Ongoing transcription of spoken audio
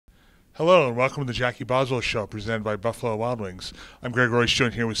Hello and welcome to the Jackie Boswell Show, presented by Buffalo Wild Wings. I'm Greg Royce,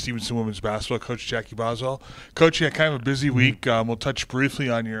 joined here with Stevenson women's basketball coach Jackie Boswell. Coach, you had kind of a busy week. We'll touch briefly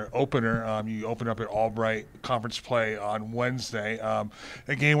on your opener. You opened up at Albright Conference play on Wednesday,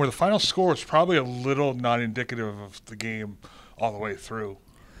 a game where the final score was probably a little not indicative of the game all the way through.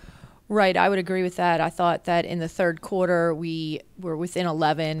 Right, I would agree with that. I thought that in the third quarter we were within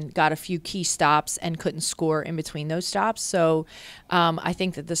 11, got a few key stops, and couldn't score in between those stops. So I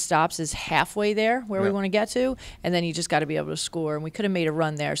think that the stops is halfway there where we want to get to, and then you just got to be able to score. And we could have made a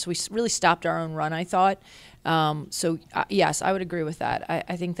run there. So we really stopped our own run, I thought. Yes, I would agree with that.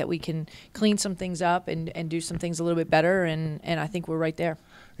 I think that we can clean some things up and do some things a little bit better, and I think we're right there.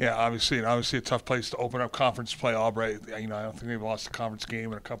 Yeah, obviously a tough place to open up conference play. Albright, I don't think they've lost a conference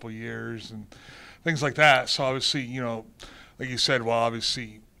game in a couple of years and things like that. So obviously, like you said,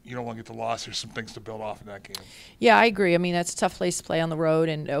 obviously you don't want to get the loss. There's some things to build off in that game. Yeah, I agree. I mean, that's a tough place to play on the road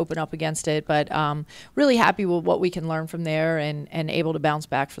and open up against it, but really happy with what we can learn from there and able to bounce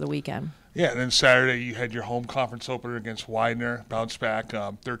back for the weekend. Yeah, and then Saturday you had your home conference opener against Widener, bounce back,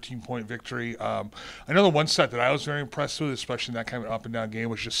 13-point victory. I know the one set that I was very impressed with, especially in that kind of up-and-down game,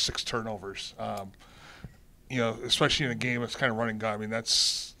 was just 6 turnovers. Especially in a game that's kind of running gun. I mean,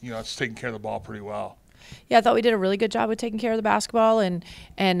 that's it's taking care of the ball pretty well. Yeah, I thought we did a really good job with taking care of the basketball and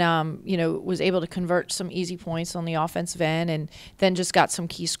was able to convert some easy points on the offensive end, and then just got some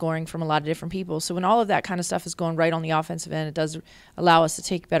key scoring from a lot of different people. So when all of that kind of stuff is going right on the offensive end, it does allow us to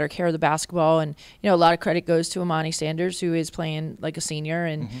take better care of the basketball. And a lot of credit goes to Amani Sanders, who is playing like a senior,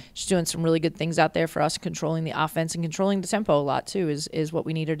 and she's doing some really good things out there for us, controlling the offense and controlling the tempo a lot too is what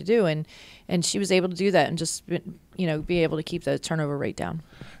we need her to do. And she was able to do that and just be able to keep the turnover rate down.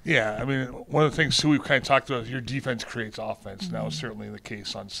 Yeah, I mean, one of the things too we've kind of talked about is your defense creates offense, and that was certainly the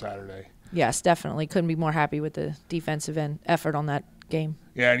case on Saturday. Yes, definitely. Couldn't be more happy with the defensive effort on that game.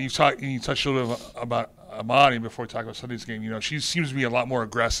 Yeah, and you touched a little bit about Amani before we talk about Sunday's game. She seems to be a lot more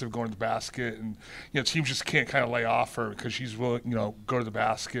aggressive going to the basket, and teams just can't kind of lay off her because she's willing, go to the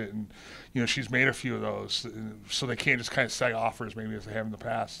basket, and she's made a few of those, so they can't just kind of sag offers maybe as they have in the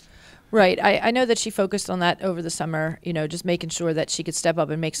past. Right. I know that she focused on that over the summer, just making sure that she could step up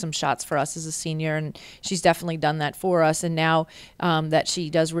and make some shots for us as a senior, and she's definitely done that for us. And now that she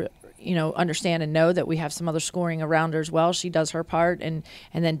does understand and know that we have some other scoring around her as well, she does her part and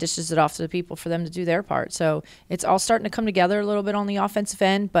then dishes it off to the people for them to do their part. So it's all starting to come together a little bit on the offensive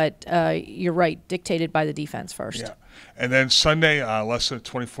end, but you're right, dictated by the defense first. Yeah. And then Sunday, less than a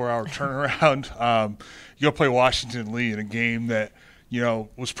 24-hour turnaround, you'll play Washington Lee in a game that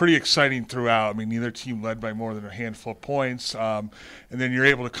was pretty exciting throughout. I mean, neither team led by more than a handful of points. And then you're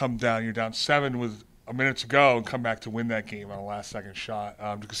able to come down. You're down 7 with a minute to go and come back to win that game on a last-second shot.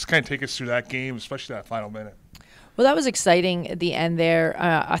 Just kind of take us through that game, especially that final minute. Well, that was exciting at the end there.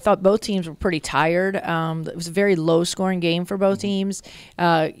 I thought both teams were pretty tired. It was a very low-scoring game for both teams,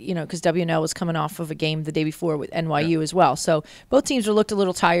 because WNL was coming off of a game the day before with NYU as well. So both teams looked a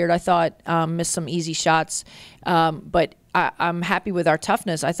little tired. I thought missed some easy shots, but I'm happy with our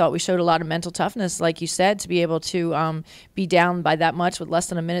toughness. I thought we showed a lot of mental toughness, like you said, to be able to be down by that much with less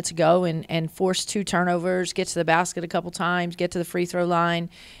than a minute to go and force 2 turnovers, get to the basket a couple times, get to the free throw line,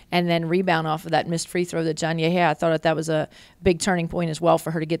 and then rebound off of that missed free throw that Janya had. I thought that was a big turning point as well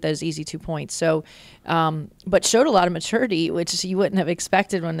for her to get those easy 2 points. So, but showed a lot of maturity, which you wouldn't have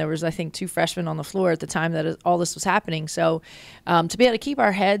expected when there was, I think, 2 freshmen on the floor at the time that all this was happening. So to be able to keep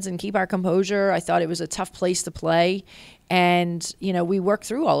our heads and keep our composure, I thought it was a tough place to play. And, we worked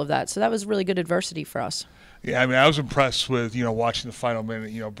through all of that. So that was really good adversity for us. Yeah, I mean, I was impressed with, watching the final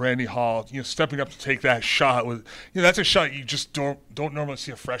minute, Brandy Hall, stepping up to take that shot with, that's a shot you just don't normally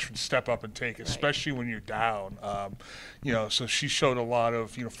see a freshman step up and take, especially when you're down. So she showed a lot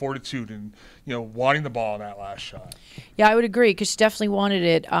of, fortitude and, wanting the ball in that last shot. Yeah, I would agree, because she definitely wanted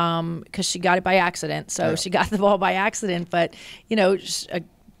it because she got it by accident. So she got the ball by accident, but,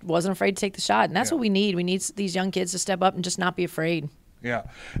 wasn't afraid to take the shot, and that's what we need. We need these young kids to step up and just not be afraid. Yeah,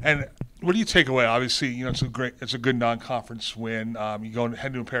 and what do you take away? Obviously, it's a good non-conference win. You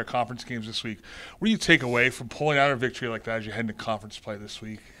head to a pair of conference games this week. What do you take away from pulling out a victory like that as you head into conference play this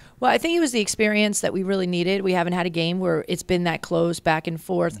week? Well, I think it was the experience that we really needed. We haven't had a game where it's been that close, back and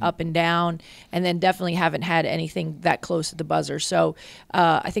forth, up and down, and then definitely haven't had anything that close at the buzzer. So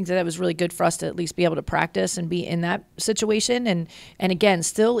I think that was really good for us to at least be able to practice and be in that situation, and again,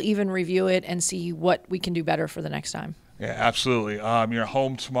 still even review it and see what we can do better for the next time. Yeah, absolutely. You're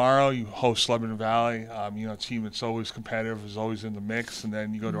home tomorrow. You host Lebanon Valley. A team that's always competitive, is always in the mix, and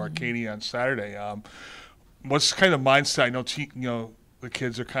then you go to Arcadia on Saturday. What's kind of the mindset? I know the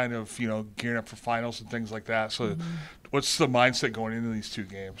kids are kind of, gearing up for finals and things like that. So what's the mindset going into these two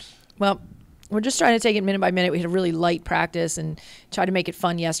games? Well, we're just trying to take it minute by minute. We had a really light practice and tried to make it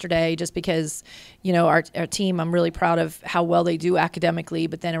fun yesterday just because, our team, I'm really proud of how well they do academically.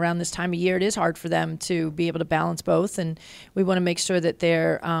 But then around this time of year, it is hard for them to be able to balance both. And we want to make sure that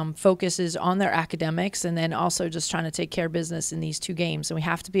their focus is on their academics and then also just trying to take care of business in these two games. And we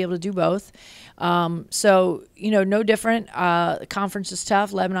have to be able to do both. So, no different. The conference is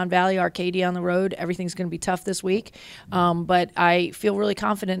tough. Lebanon Valley, Arcadia on the road. Everything's going to be tough this week. But I feel really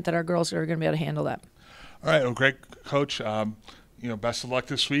confident that our girls are going to be able to handle that. All right. Well, great, Coach. Best of luck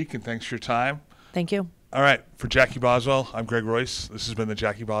this week, and thanks for your time. Thank you. All right. For Jackie Boswell, I'm Greg Royce. This has been the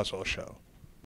Jackie Boswell Show.